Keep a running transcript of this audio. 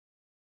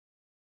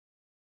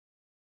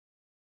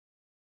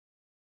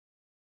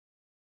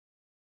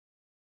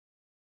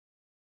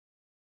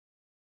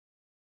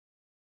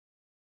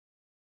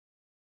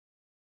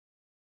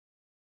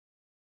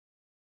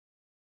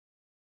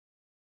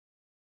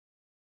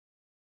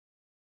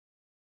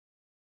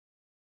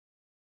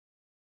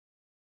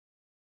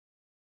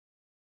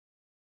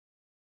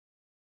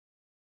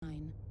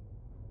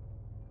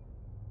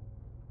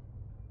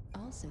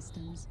All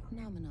systems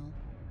nominal.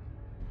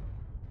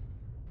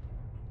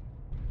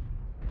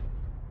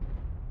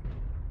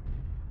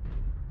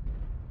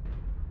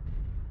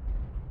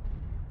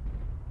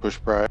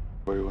 Push pride.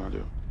 What do you want to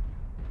do?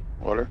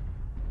 Water?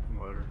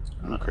 Water.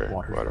 Okay,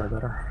 Water's water. way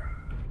better.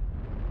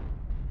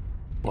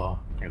 Well,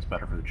 I think it's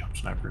better for the jump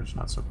snipers,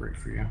 not so great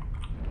for you.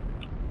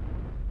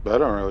 But I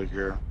don't really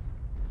care.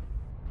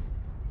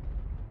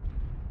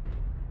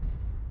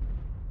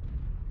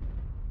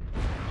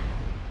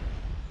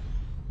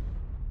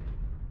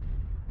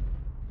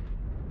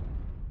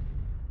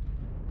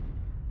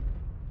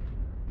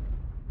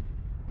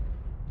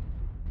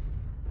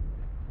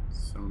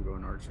 Some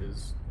going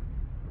arches.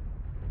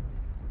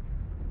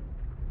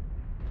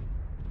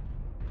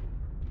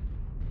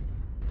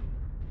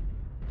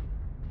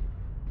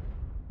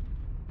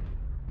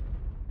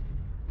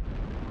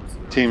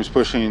 Team's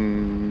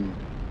pushing.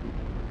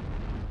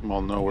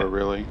 Well, nowhere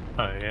really.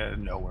 Yeah,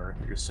 nowhere.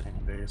 You're just sitting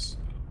in base.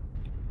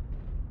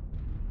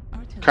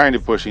 Kind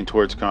of pushing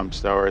towards comms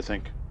tower, I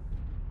think.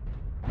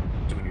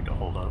 Do we need to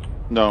hold up?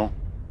 No.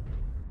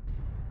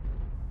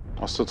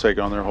 I'll still take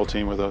on their whole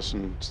team with us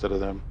instead of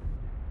them.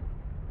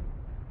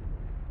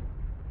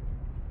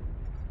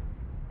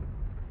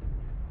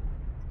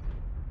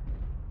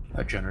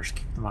 Generous,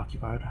 keep them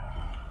occupied.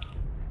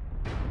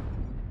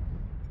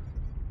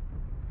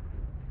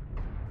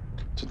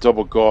 It's a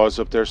double gauze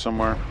up there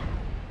somewhere.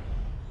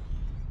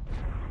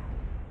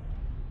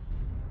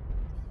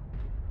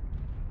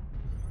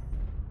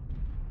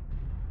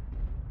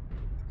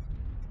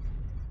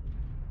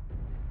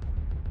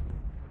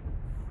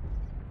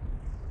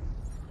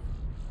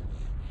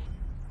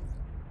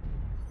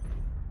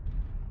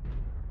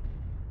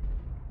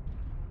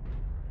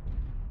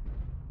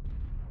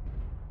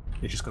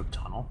 They just go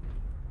tunnel.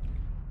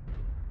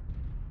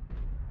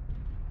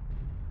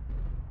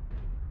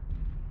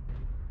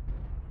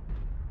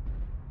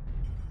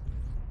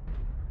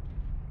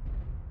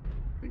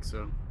 I think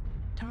so.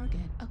 Target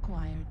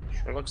acquired.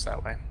 Sure looks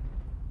that way.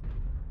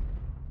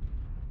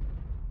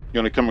 You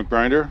want to come with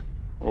grinder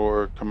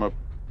or come up?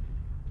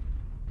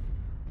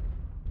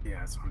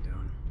 Yeah, that's what I'm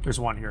doing. There's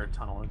one here at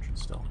tunnel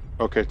entrance still.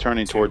 Okay,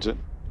 turning towards it.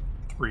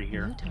 3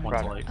 here. New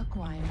One's target light.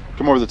 acquired.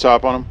 Come over the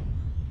top on him.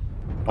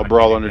 I'll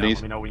brawl underneath.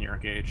 Let me know when you're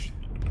engaged.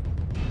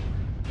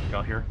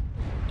 Y'all here?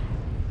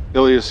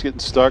 Ilias getting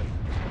stuck.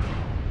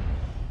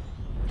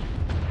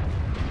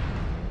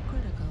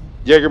 Critical.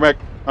 Jägermech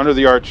under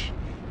the arch.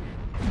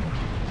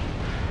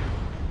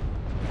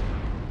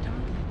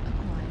 Target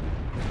acquired.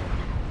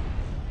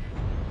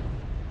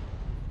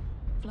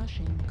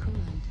 Flushing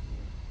coolant.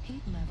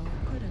 Heat level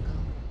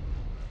critical.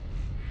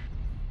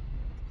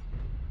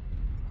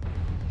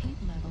 Heat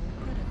level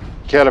critical.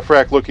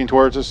 Cataphract looking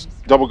towards us.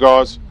 Double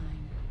gauze.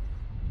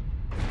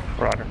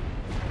 Roger.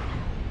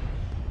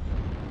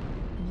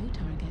 New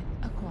target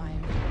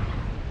acquired.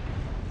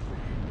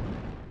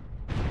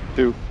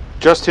 2.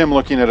 Just him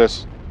looking at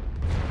us.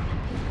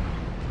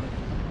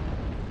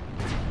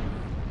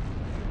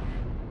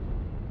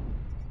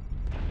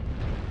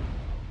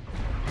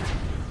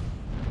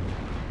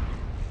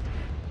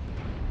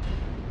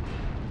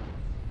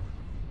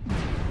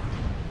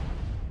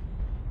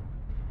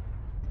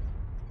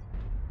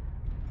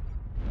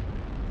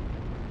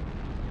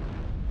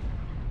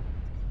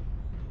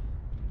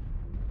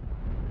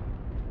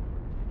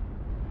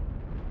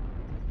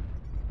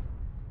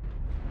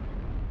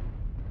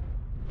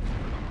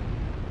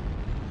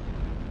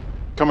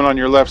 Coming on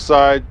your left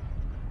side.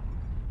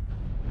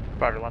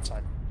 Roger, left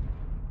side.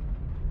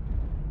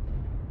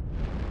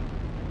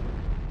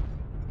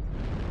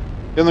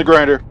 In the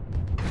grinder.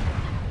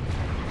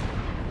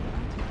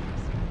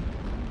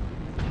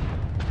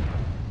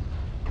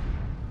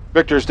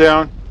 Victor's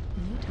down.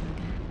 New target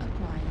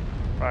acquired.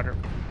 Roger.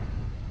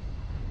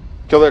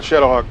 Kill that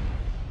Shadowhawk.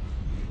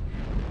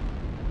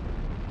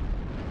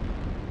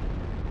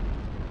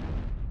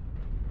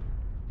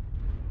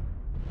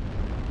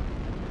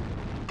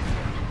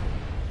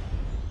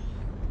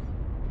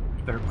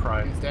 Their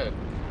pride. He's dead.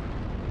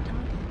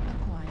 Target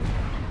acquired.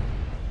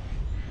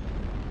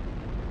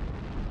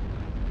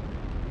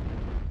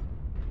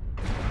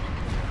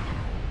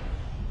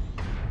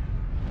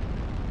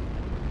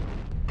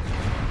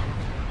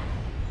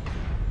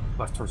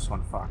 Left torso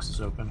one Fox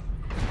is open.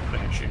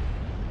 Banshee.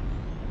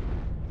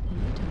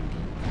 New target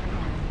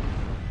acquired.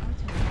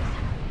 Artillery.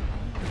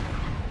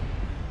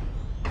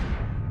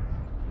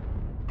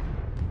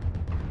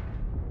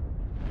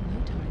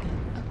 New target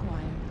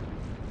acquired.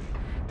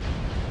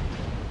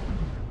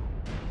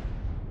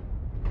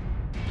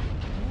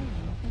 Rolling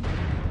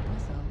infrared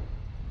whistle.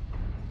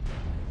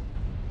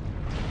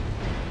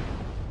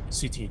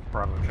 CT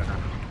Bravo Jenner.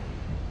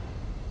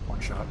 One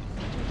shot.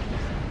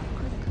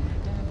 Critical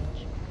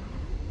damage.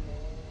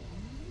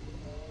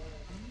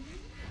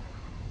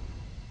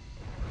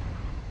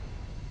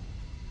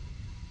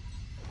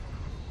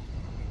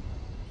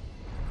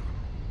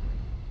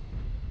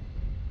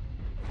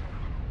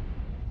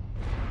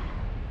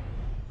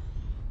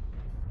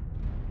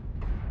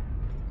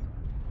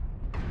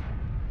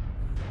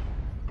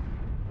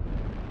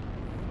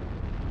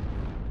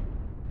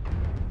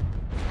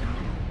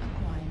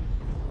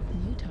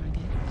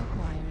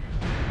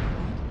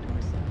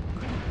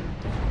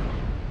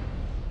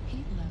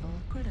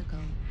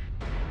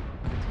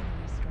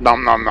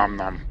 Nom nom nom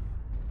nom.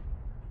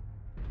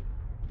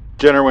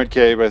 Jenner went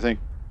cave, I think.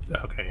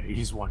 Okay,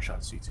 he's one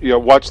shot CT. Yeah,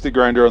 watch the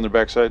grinder on the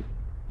backside.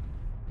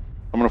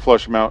 I'm gonna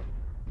flush him out.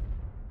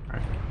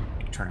 Alright,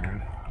 turn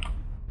in.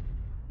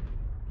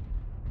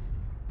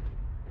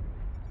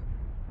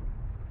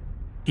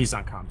 He's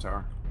on comm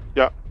tower.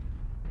 Yeah.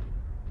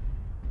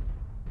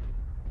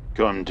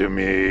 Come to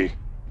me.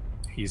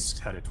 He's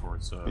headed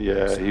towards.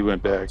 Yeah, he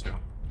went back. Too.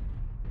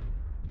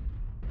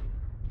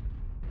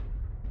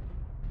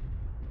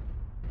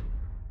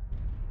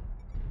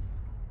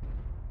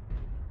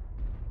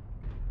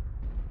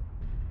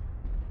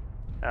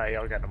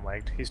 Y'all got him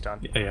legged. He's done.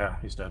 Yeah,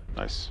 he's dead.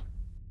 Nice.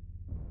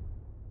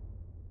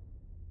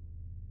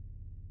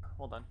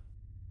 Hold on.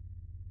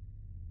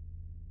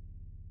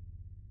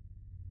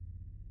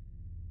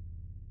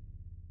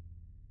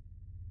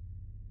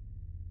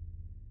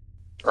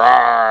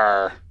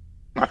 Rawr!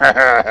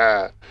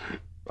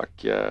 Fuck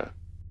yeah.